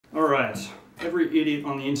Alright, every idiot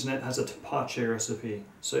on the internet has a TEPACHE recipe.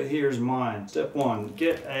 So here's mine. Step 1,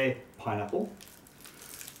 get a pineapple.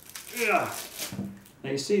 Now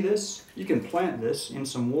you see this? You can plant this in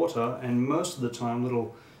some water and most of the time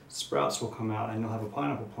little sprouts will come out and you'll have a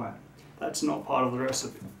pineapple plant. That's not part of the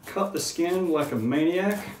recipe. Cut the skin like a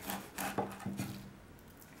maniac.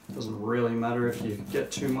 Doesn't really matter if you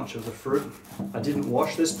get too much of the fruit. I didn't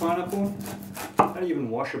wash this pineapple. How do you even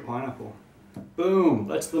wash a pineapple? Boom!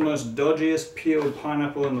 That's the most dodgiest peeled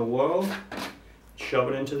pineapple in the world. Shove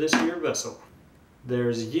it into this here vessel.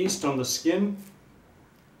 There's yeast on the skin,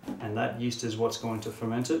 and that yeast is what's going to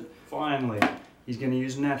ferment it. Finally, he's going to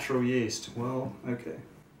use natural yeast. Well, okay.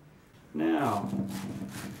 Now,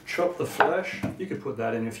 chop the flesh. You could put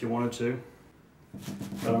that in if you wanted to,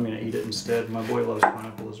 but I'm going to eat it instead. My boy loves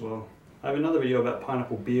pineapple as well. I have another video about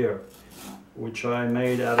pineapple beer, which I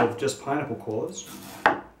made out of just pineapple cores.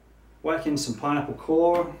 Whack in some pineapple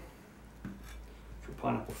core for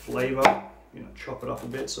pineapple flavor. You know, chop it up a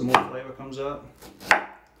bit so more flavor comes out.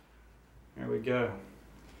 There we go.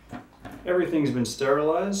 Everything's been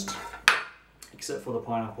sterilized except for the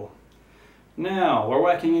pineapple. Now we're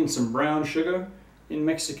whacking in some brown sugar. In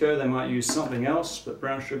Mexico they might use something else, but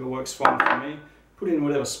brown sugar works fine for me. Put in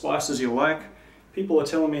whatever spices you like. People are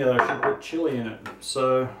telling me that I should put chili in it,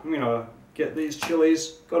 so I'm gonna get these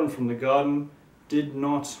chilies. Got them from the garden. Did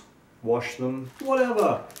not wash them.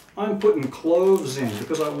 Whatever. I'm putting cloves in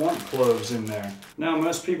because I want cloves in there. Now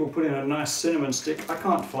most people put in a nice cinnamon stick. I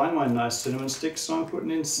can't find my nice cinnamon stick, so I'm putting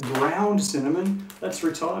in ground cinnamon. That's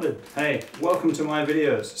retarded. Hey, welcome to my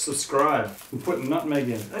videos. Subscribe. I'm putting nutmeg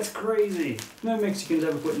in. That's crazy. No Mexicans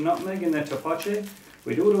ever put nutmeg in their tepache.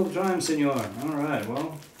 We do it all the time, senor. Alright,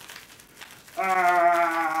 well.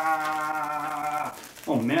 Ah!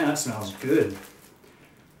 Oh man, that smells good.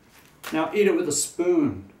 Now eat it with a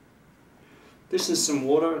spoon. This is some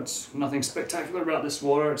water. It's nothing spectacular about this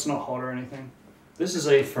water. It's not hot or anything. This is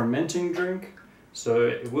a fermenting drink, so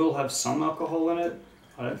it will have some alcohol in it.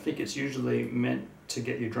 I don't think it's usually meant to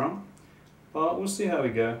get you drunk, but we'll see how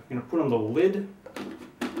we go. I'm going to put on the lid.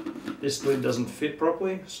 This lid doesn't fit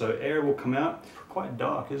properly, so air will come out. Quite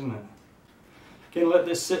dark, isn't it? Gonna let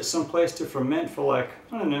this sit someplace to ferment for like,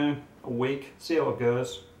 I don't know, a week. See how it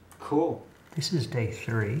goes. Cool. This is day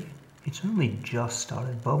 3. It's only just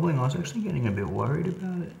started bubbling. I was actually getting a bit worried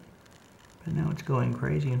about it. But now it's going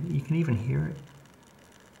crazy and you can even hear it.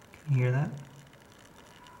 Can you hear that?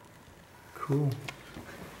 Cool.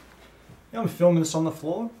 Yeah, I'm filming this on the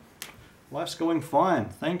floor. Life's going fine,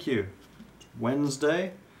 thank you. It's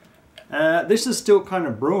Wednesday. This is still kind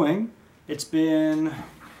of brewing. It's been,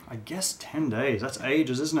 I guess, 10 days. That's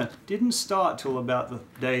ages, isn't it? Didn't start till about the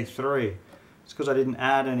day 3. It's because I didn't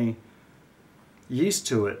add any yeast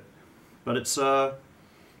to it. But it's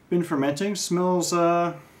been fermenting. Smells,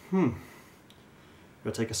 Gotta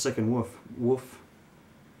take a second whiff. Woof.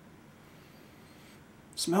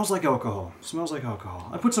 Smells like alcohol. Smells like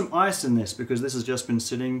alcohol. I put some ice in this because this has just been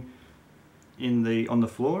sitting on the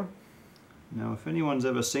floor. Now, if anyone's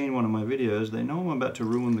ever seen one of my videos, they know I'm about to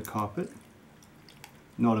ruin the carpet.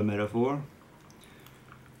 Not a metaphor.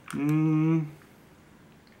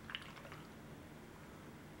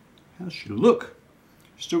 How's she look?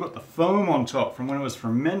 Still got the foam on top from when it was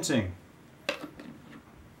fermenting.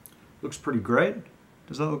 Looks pretty great.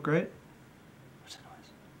 Does that look great? What's that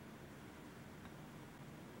noise?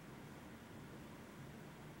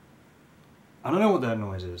 I don't know what that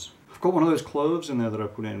noise is. I've got one of those cloves in there that I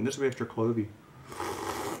put in. This will be extra clovey.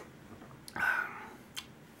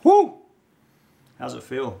 Woo! How's it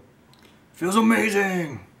feel? Feels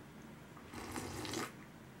amazing!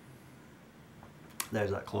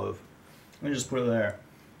 There's that clove. Let me just put it there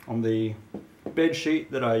on the bed sheet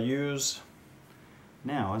that I use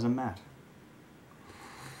now as a mat.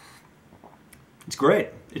 It's great.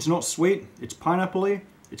 It's not sweet. It's pineapple-y.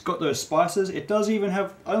 It's got those spices. It does even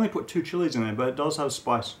have, I only put 2 chilies in there, but it does have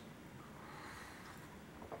spice.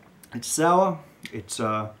 It's sour. It's,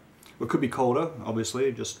 well, it could be colder,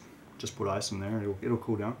 obviously. Just put ice in there. It'll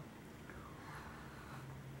cool down.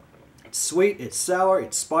 It's sweet. It's sour.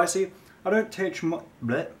 It's spicy. I don't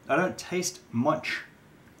taste much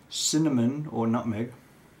cinnamon or nutmeg.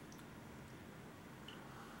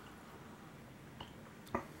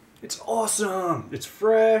 It's awesome! It's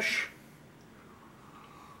fresh!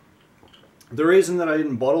 The reason that I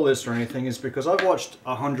didn't bottle this or anything is because I've watched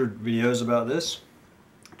 100 videos about this.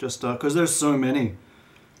 Just because there's so many.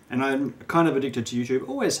 And I'm kind of addicted to YouTube,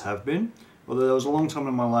 always have been. Although there was a long time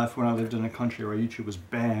in my life when I lived in a country where YouTube was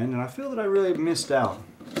banned, and I feel that I really missed out.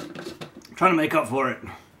 I'm trying to make up for it.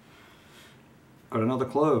 Got another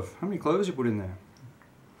clove. How many cloves you put in there?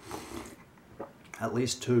 At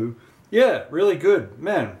least 2. Yeah, really good.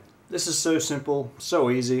 Man, this is so simple, so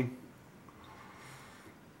easy.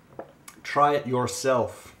 Try it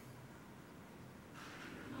yourself.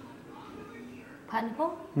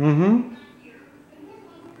 Pineapple? Mm-hmm.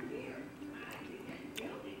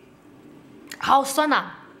 好酸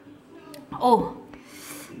啊！哦，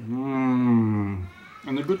 Mmm.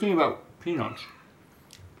 And the good thing about peanuts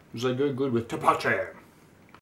is they go good with TEPACHE.